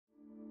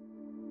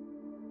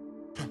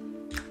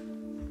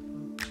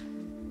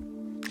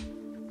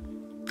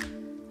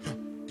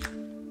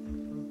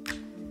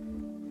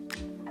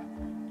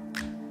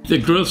The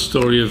growth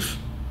story of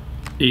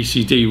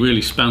ECD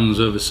really spans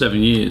over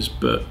 7 years,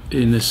 but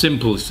in the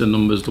simplest of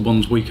numbers, the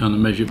ones we kind of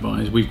measure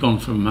by, is we've gone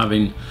from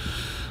having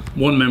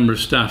one member of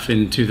staff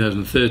in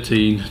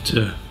 2013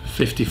 to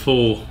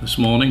 54 this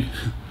morning,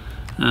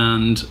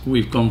 and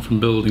we've gone from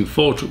building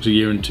 4 trucks a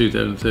year in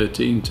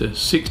 2013 to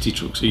 60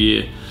 trucks a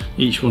year,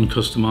 each one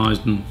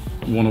customised and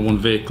one-on-one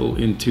vehicle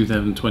in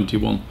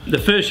 2021. The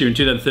first year in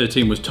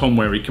 2013 was Tom,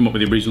 where he came up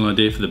with the original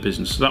idea for the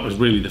business, so that was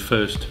really the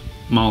first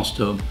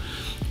milestone,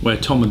 where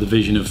Tom had the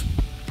vision of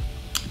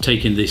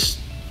taking this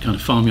kind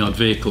of farmyard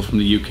vehicle from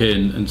the UK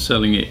and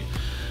selling it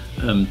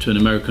to an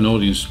American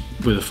audience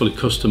with a fully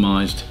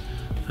customised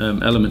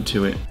element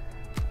to it.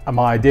 And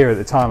my idea at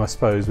the time, I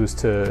suppose, was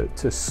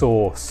to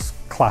source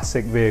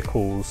classic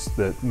vehicles,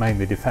 that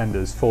mainly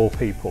Defenders, for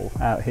people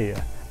out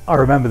here. I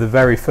remember the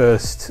very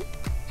first,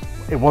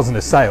 it wasn't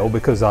a sale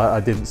because I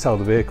didn't sell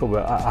the vehicle,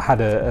 but I had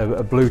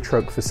a blue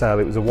truck for sale.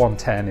 It was a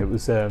 110. It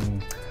was, I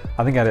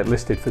think I had it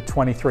listed for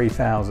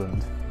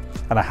 23,000.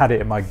 And I had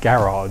it in my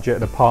garage at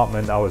an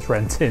apartment I was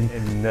renting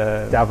in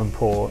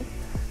Davenport.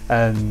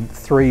 And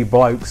 3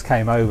 blokes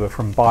came over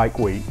from Bike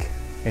Week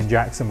in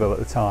Jacksonville at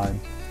the time.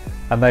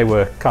 And they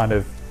were kind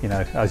of, you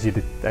know, as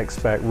you'd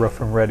expect, rough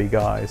and ready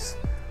guys.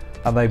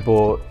 And they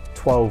bought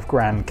 12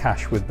 grand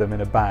cash with them in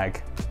a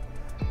bag.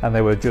 And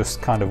they were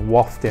just kind of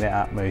wafting it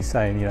at me,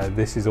 saying, you know,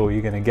 this is all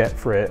you're going to get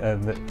for it.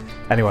 And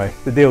anyway,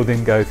 the deal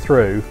didn't go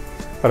through,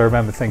 but I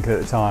remember thinking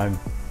at the time,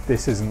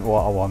 this isn't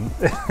what I want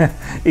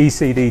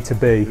ECD to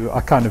be.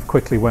 I kind of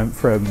quickly went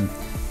from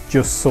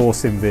just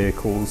sourcing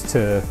vehicles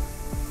to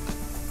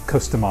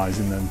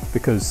customizing them,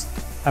 because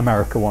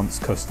America wants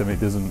custom.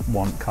 It doesn't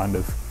want kind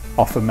of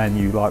off a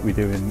menu like we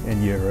do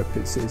in Europe.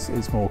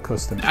 It's more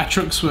custom. Our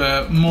trucks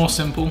were more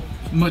simple,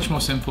 much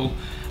more simple,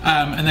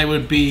 and they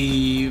would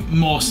be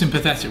more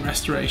sympathetic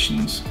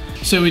restorations.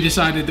 So we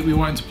decided that we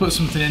wanted to put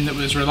something in that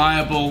was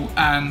reliable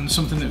and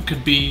something that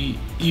could be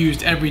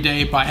used every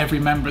day by every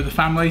member of the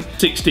family.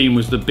 16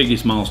 was the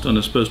biggest milestone.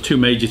 I suppose 2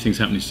 major things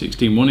happened in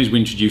 16. One is we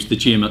introduced the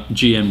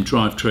GM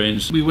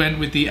drivetrains. We went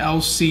with the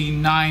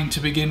LC9 to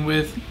begin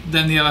with,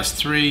 then the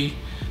LS3,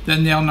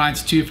 then the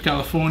L92 for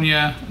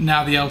California,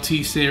 now the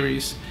LT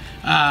series,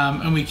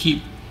 and we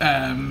keep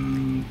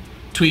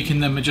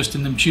tweaking them,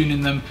 adjusting them,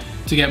 tuning them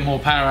to get more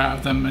power out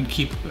of them and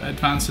keep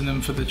advancing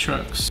them for the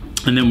trucks.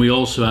 And then we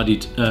also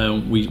added,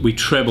 we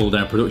trebled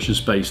our production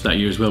space that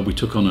year as well. We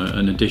took on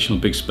an additional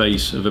big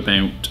space of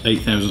about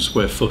 8,000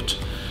 square foot,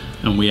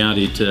 and we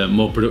added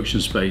more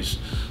production space.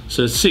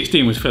 So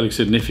 16 was fairly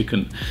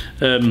significant.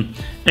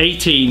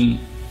 18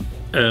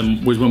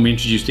 was when we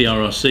introduced the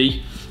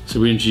RRC. So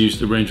we introduced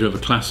the Range Rover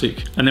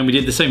Classic, and then we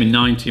did the same in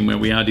 19, where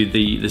we added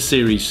the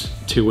Series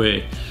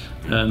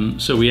 2A.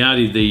 So we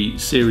added the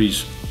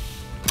Series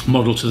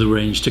model to the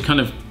range to kind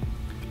of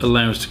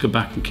allow us to go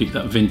back and keep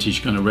that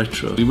vintage kind of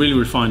retro. We really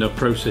refined our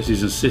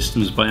processes and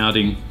systems by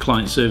adding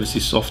client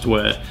services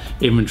software,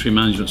 inventory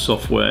management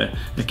software,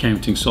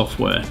 accounting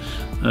software.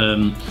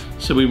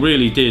 So we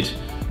really did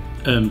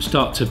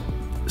start to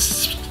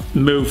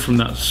move from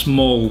that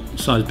small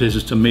size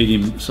business to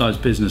medium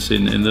sized business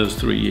in those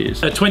 3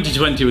 years.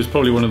 2020 was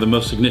probably one of the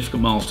most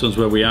significant milestones,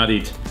 where we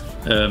added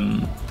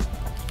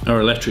our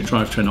electric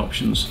drivetrain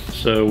options.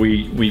 So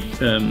we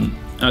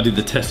added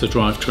the Tesla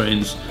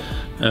drivetrains,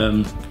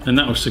 and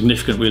that was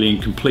significant really in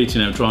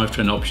completing our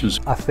drivetrain options.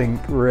 I think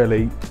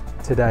really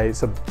today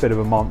it's a bit of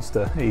a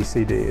monster,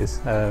 ECD is.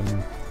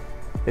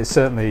 It's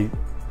certainly,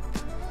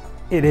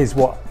 it is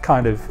what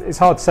kind of, it's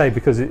hard to say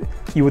because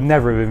you would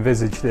never have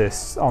envisaged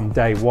this on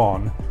day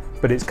one,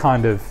 but it's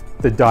kind of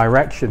the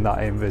direction that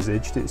I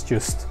envisaged. It's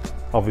just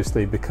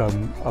obviously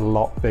become a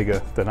lot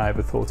bigger than I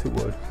ever thought it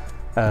would.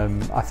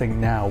 I think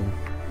now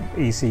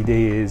ECD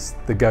is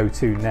the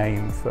go-to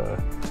name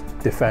for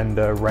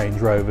Defender, Range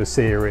Rover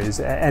series,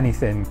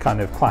 anything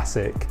kind of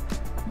classic.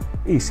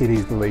 ECD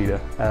is the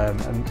leader,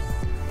 and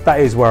that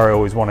is where I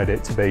always wanted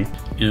it to be.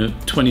 You know,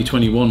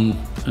 2021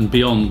 and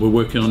beyond, we're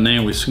working on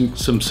now with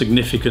some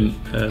significant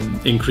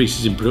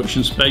increases in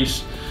production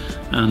space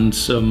and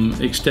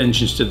some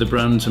extensions to the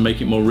brand to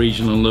make it more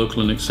regional and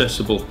local and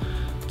accessible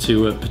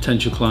to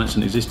potential clients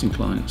and existing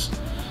clients.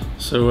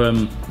 So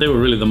they were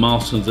really the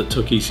milestones that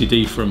took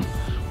ECD from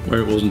where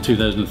it was in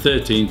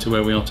 2013 to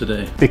where we are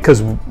today.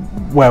 Because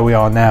where we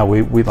are now,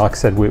 we like I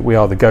said, we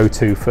are the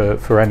go-to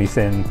for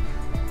anything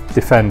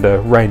Defender,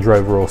 Range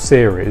Rover or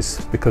series,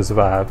 because of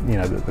our, you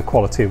know, the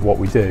quality of what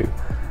we do.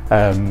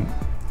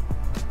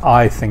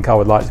 I think I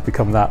would like to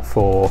become that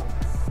for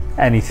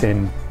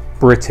anything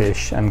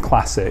British and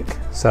classic.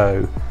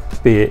 So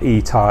be it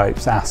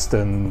E-types,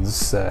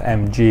 Astons,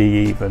 MG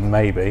even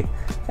maybe,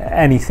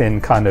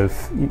 anything kind of,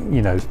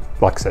 you know,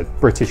 like I said,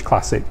 British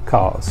classic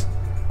cars.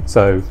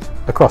 So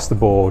across the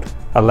board,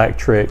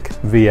 electric,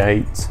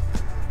 V8.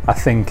 I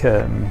think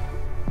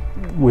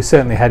we're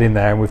certainly heading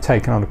there, and we've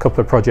taken on a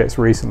couple of projects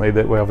recently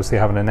that we obviously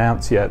haven't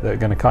announced yet that are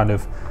going to kind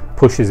of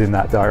push us in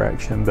that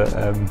direction. But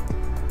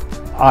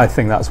I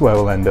think that's where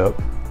we'll end up.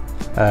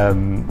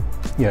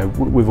 You know,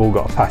 we've all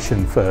got a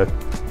passion for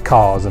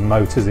cars and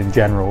motors in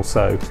general,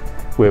 so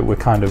we're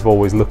kind of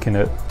always looking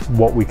at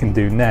what we can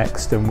do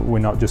next, and we're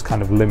not just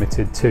kind of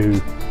limited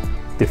to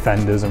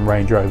Defenders and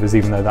Range Rovers,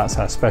 even though that's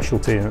our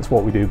specialty and it's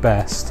what we do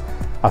best.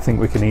 I think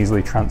we can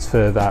easily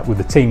transfer that, with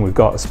the team we've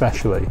got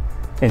especially,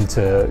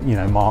 into, you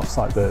know, marques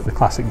like the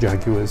classic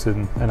Jaguars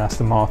and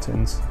Aston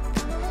Martins.